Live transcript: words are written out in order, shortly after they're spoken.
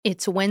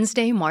It's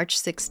Wednesday, March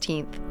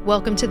 16th.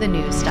 Welcome to the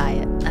News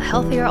Diet, a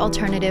healthier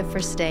alternative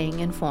for staying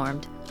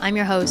informed. I'm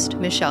your host,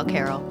 Michelle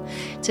Carroll.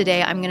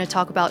 Today, I'm going to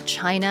talk about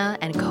China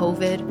and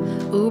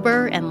COVID,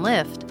 Uber and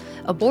Lyft,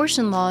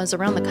 abortion laws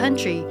around the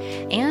country,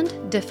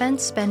 and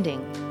defense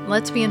spending.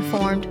 Let's be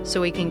informed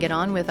so we can get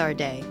on with our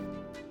day.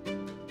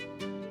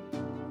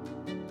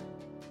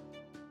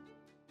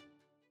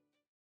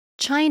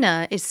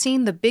 China is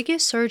seeing the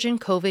biggest surge in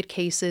COVID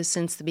cases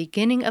since the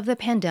beginning of the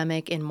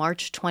pandemic in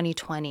March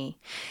 2020.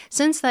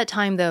 Since that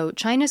time, though,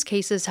 China's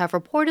cases have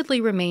reportedly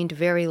remained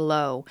very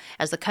low,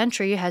 as the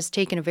country has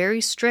taken a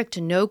very strict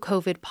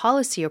no-COVID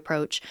policy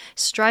approach,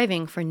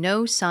 striving for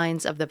no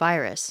signs of the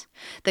virus.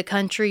 The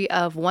country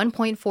of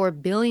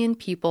 1.4 billion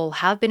people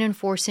have been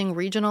enforcing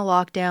regional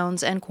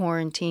lockdowns and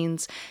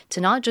quarantines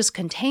to not just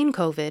contain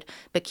COVID,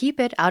 but keep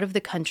it out of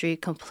the country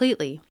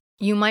completely.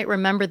 You might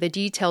remember the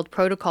detailed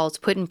protocols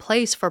put in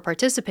place for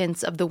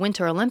participants of the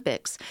Winter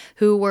Olympics,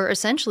 who were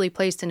essentially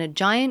placed in a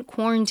giant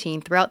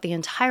quarantine throughout the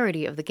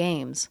entirety of the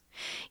Games.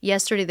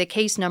 Yesterday, the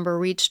case number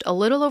reached a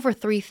little over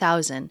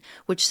 3,000,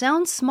 which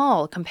sounds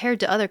small compared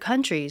to other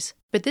countries,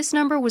 but this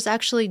number was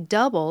actually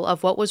double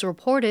of what was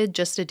reported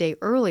just a day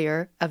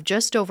earlier of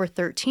just over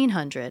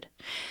 1,300.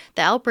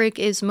 The outbreak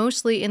is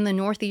mostly in the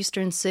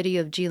northeastern city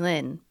of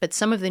Jilin, but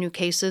some of the new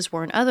cases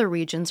were in other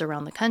regions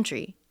around the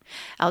country.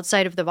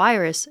 Outside of the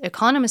virus,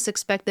 economists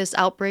expect this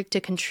outbreak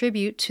to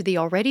contribute to the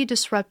already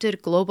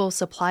disrupted global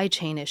supply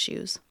chain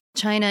issues.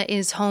 China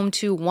is home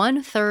to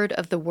 1/3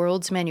 of the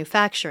world's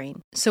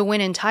manufacturing, so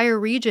when entire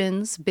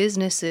regions,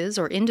 businesses,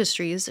 or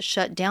industries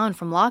shut down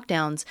from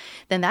lockdowns,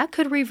 then that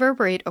could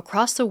reverberate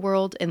across the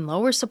world in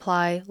lower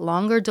supply,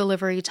 longer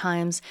delivery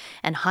times,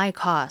 and high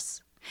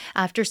costs.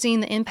 After seeing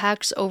the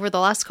impacts over the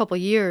last couple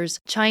years,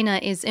 China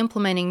is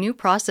implementing new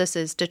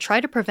processes to try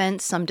to prevent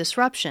some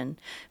disruption.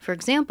 For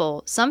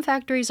example, some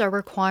factories are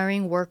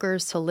requiring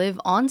workers to live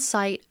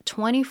on-site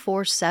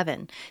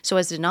 24/7 so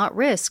as to not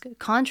risk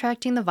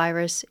contracting the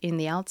virus in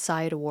the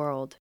outside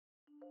world.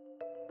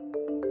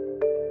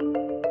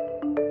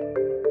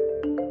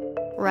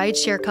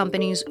 Rideshare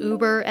companies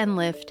Uber and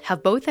Lyft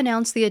have both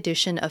announced the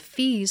addition of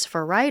fees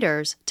for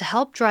riders to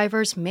help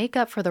drivers make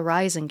up for the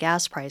rise in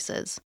gas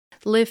prices.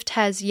 Lyft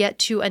has yet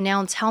to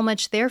announce how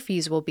much their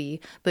fees will be,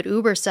 but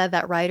Uber said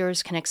that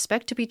riders can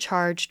expect to be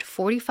charged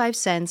 45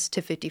 cents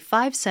to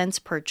 55 cents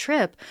per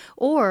trip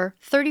or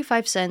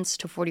 35 cents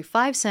to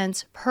 45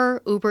 cents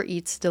per Uber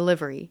Eats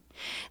delivery.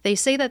 They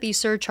say that these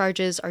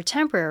surcharges are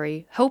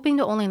temporary, hoping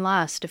to only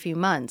last a few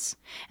months,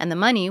 and the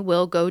money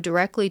will go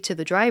directly to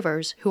the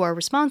drivers who are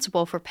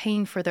responsible for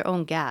paying for their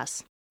own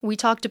gas. We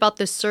talked about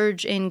the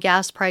surge in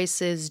gas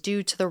prices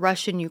due to the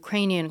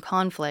Russian-Ukrainian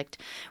conflict.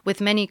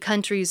 With many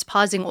countries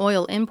pausing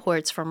oil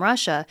imports from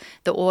Russia,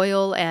 the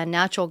oil and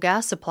natural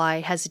gas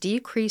supply has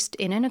decreased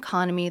in an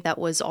economy that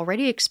was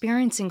already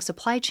experiencing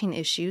supply chain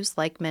issues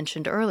like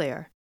mentioned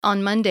earlier.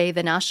 On Monday,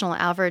 the national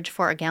average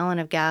for a gallon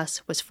of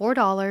gas was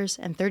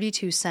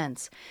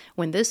 $4.32,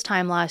 when this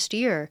time last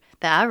year,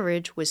 the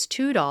average was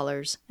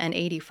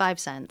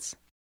 $2.85.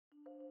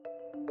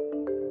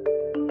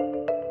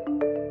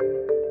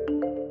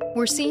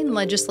 We're seeing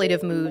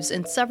legislative moves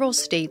in several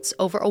states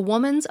over a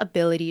woman's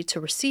ability to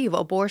receive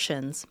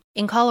abortions.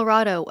 In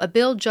Colorado, a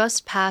bill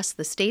just passed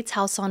the state's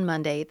House on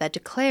Monday that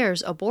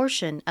declares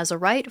abortion as a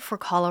right for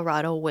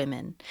Colorado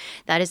women.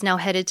 That is now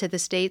headed to the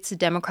state's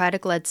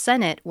Democratic-led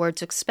Senate, where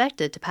it's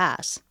expected to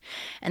pass.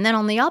 And then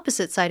on the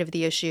opposite side of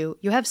the issue,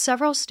 you have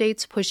several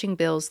states pushing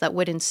bills that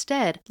would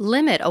instead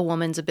limit a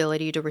woman's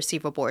ability to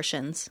receive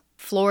abortions.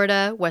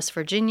 Florida, West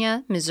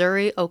Virginia,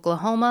 Missouri,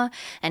 Oklahoma,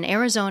 and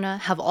Arizona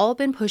have all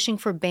been pushing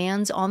for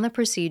bans on the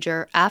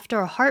procedure after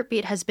a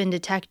heartbeat has been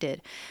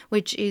detected,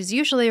 which is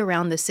usually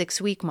around the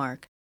 6-week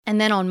mark.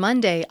 And then on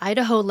Monday,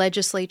 Idaho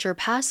legislature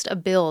passed a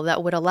bill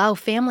that would allow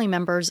family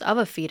members of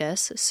a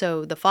fetus,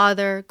 so the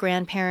father,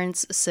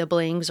 grandparents,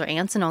 siblings, or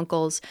aunts and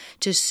uncles,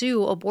 to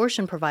sue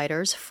abortion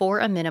providers for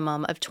a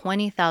minimum of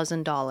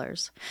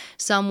 $20,000.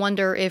 Some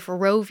wonder if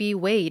Roe v.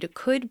 Wade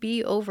could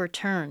be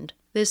overturned.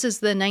 This is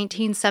the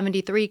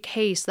 1973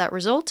 case that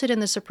resulted in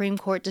the Supreme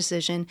Court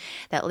decision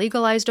that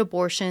legalized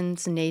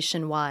abortions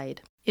nationwide.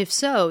 If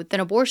so,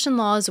 then abortion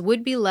laws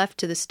would be left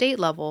to the state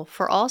level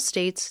for all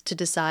states to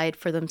decide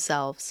for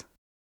themselves.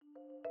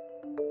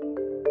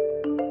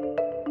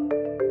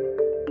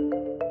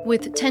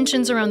 With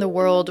tensions around the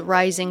world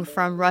rising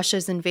from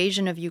Russia's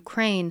invasion of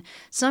Ukraine,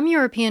 some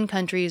European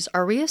countries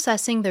are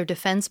reassessing their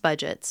defense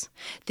budgets.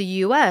 The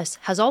U.S.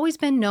 has always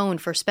been known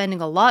for spending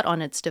a lot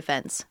on its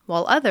defense,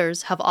 while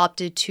others have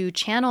opted to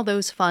channel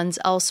those funds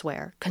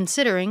elsewhere,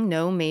 considering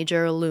no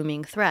major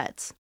looming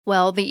threats.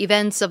 Well, the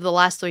events of the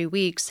last 3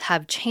 weeks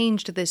have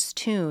changed this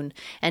tune,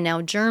 and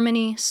now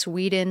Germany,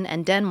 Sweden,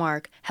 and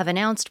Denmark have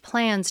announced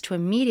plans to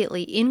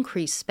immediately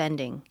increase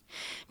spending.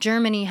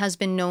 Germany has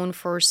been known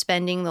for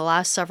spending the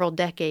last several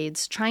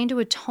decades trying to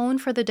atone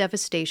for the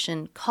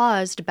devastation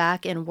caused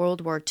back in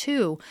World War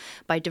II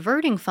by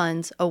diverting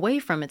funds away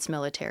from its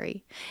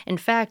military. In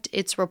fact,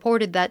 it's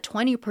reported that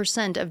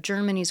 20% of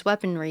Germany's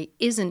weaponry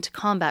isn't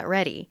combat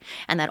ready,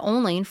 and that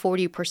only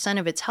 40%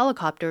 of its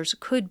helicopters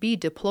could be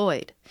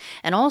deployed.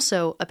 And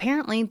also,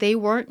 apparently, they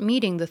weren't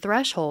meeting the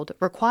threshold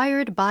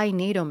required by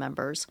NATO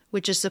members,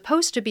 which is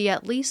supposed to be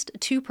at least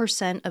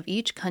 2% of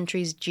each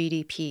country's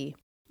GDP.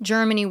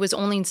 Germany was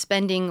only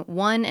spending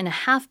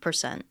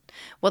 1.5%.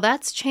 Well,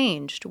 that's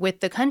changed,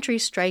 with the country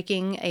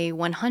striking a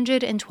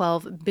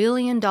 $112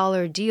 billion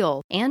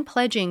deal and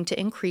pledging to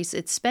increase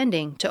its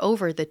spending to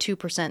over the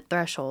 2%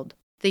 threshold.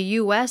 The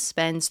U.S.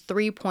 spends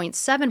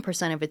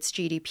 3.7% of its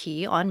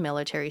GDP on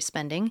military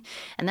spending,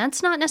 and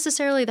that's not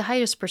necessarily the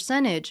highest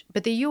percentage,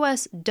 but the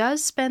U.S.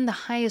 does spend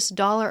the highest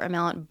dollar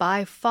amount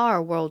by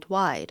far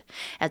worldwide,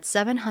 at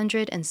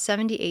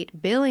 $778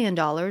 billion in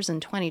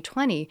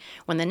 2020,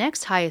 when the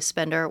next highest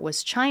spender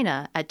was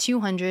China at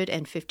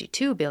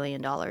 $252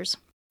 billion.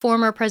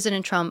 Former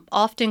President Trump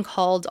often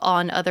called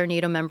on other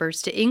NATO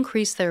members to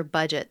increase their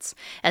budgets,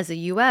 as the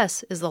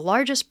U.S. is the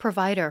largest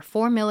provider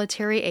for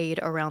military aid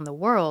around the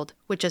world,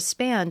 which has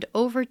spanned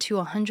over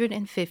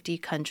 150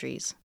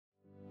 countries.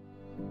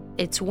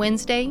 It's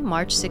Wednesday,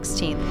 March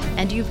 16th,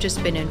 and you've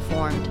just been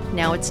informed.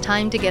 Now it's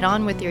time to get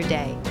on with your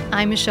day.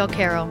 I'm Michelle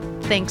Carroll.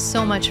 Thanks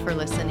so much for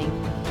listening.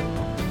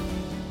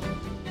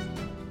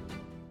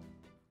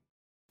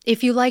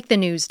 If you like the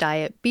News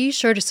Diet, be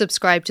sure to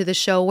subscribe to the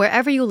show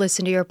wherever you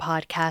listen to your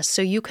podcast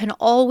so you can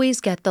always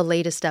get the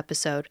latest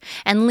episode.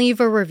 And leave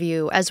a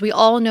review, as we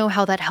all know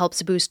how that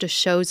helps boost a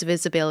show's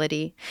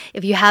visibility.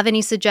 If you have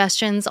any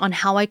suggestions on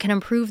how I can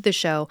improve the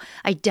show,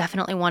 I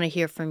definitely want to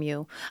hear from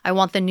you. I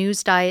want the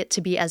News Diet to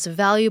be as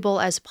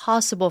valuable as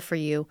possible for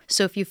you,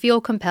 so if you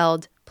feel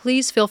compelled,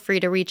 please feel free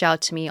to reach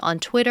out to me on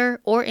Twitter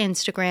or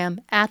Instagram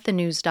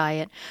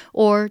 @thenewsdiet,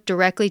 or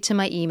directly to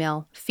my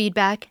email,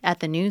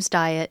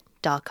 feedback@thenewsdiet.com.